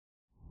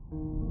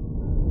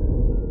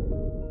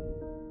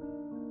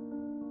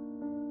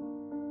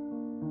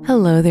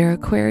Hello there,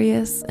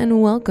 Aquarius,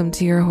 and welcome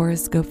to your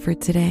horoscope for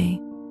today,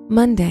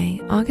 Monday,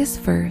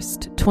 August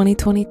 1st,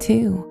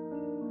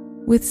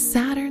 2022. With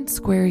Saturn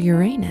square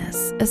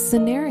Uranus, a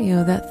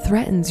scenario that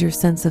threatens your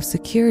sense of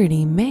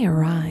security may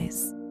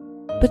arise.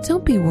 But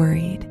don't be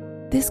worried.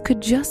 This could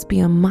just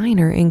be a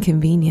minor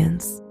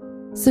inconvenience,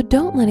 so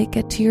don't let it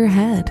get to your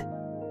head.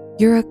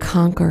 You're a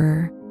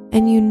conqueror,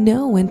 and you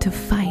know when to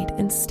fight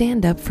and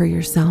stand up for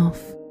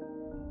yourself.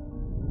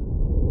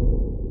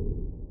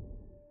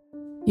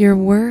 Your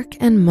work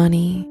and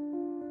money.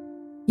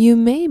 You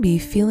may be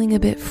feeling a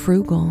bit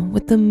frugal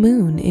with the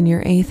moon in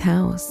your 8th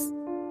house.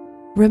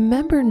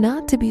 Remember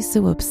not to be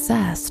so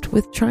obsessed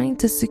with trying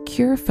to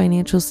secure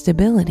financial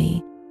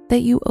stability that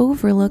you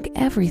overlook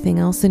everything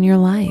else in your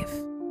life.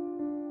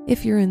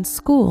 If you're in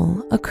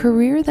school, a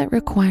career that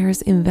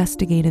requires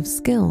investigative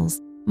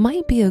skills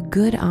might be a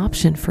good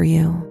option for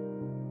you.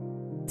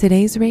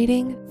 Today's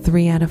rating,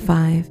 3 out of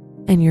 5,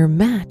 and your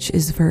match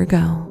is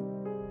Virgo.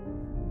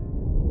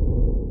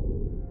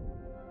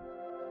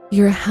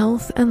 Your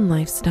health and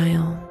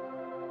lifestyle.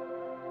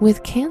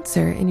 With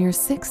Cancer in your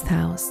 6th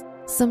house,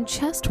 some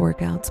chest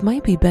workouts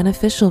might be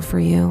beneficial for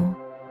you.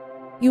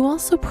 You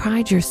also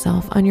pride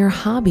yourself on your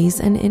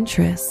hobbies and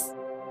interests.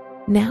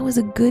 Now is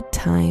a good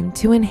time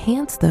to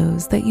enhance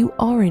those that you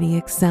already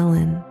excel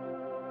in.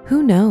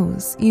 Who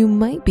knows, you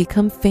might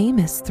become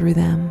famous through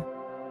them.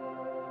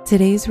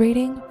 Today's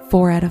rating,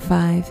 4 out of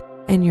 5,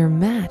 and your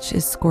match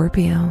is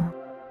Scorpio.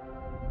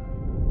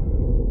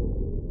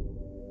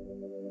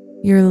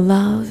 Your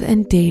love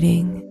and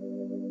dating.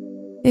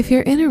 If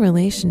you're in a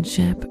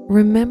relationship,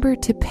 remember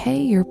to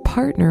pay your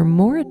partner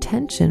more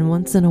attention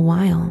once in a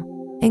while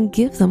and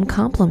give them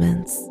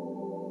compliments.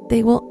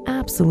 They will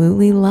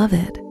absolutely love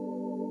it.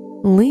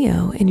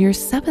 Leo in your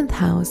 7th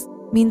house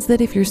means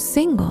that if you're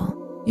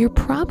single, you're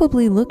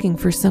probably looking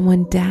for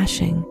someone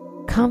dashing,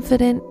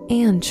 confident,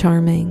 and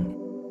charming.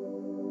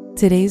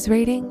 Today's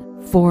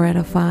rating, 4 out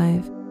of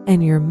 5,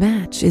 and your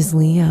match is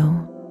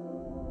Leo.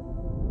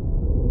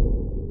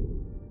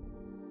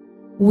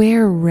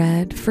 Wear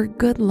red for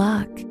good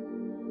luck.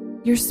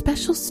 Your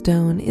special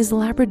stone is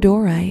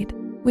labradorite,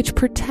 which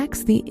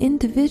protects the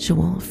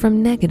individual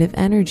from negative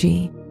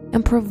energy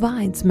and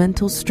provides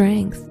mental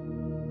strength.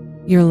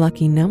 Your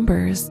lucky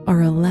numbers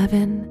are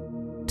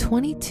 11,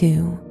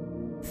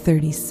 22,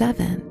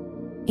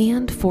 37,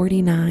 and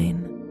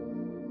 49.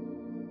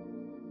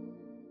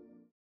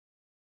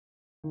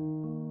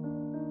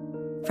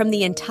 From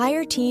the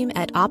entire team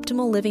at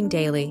Optimal Living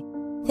Daily,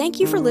 thank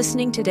you for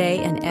listening today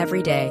and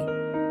every day.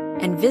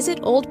 And visit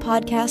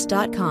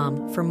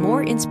oldpodcast.com for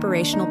more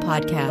inspirational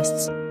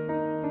podcasts.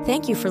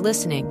 Thank you for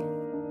listening.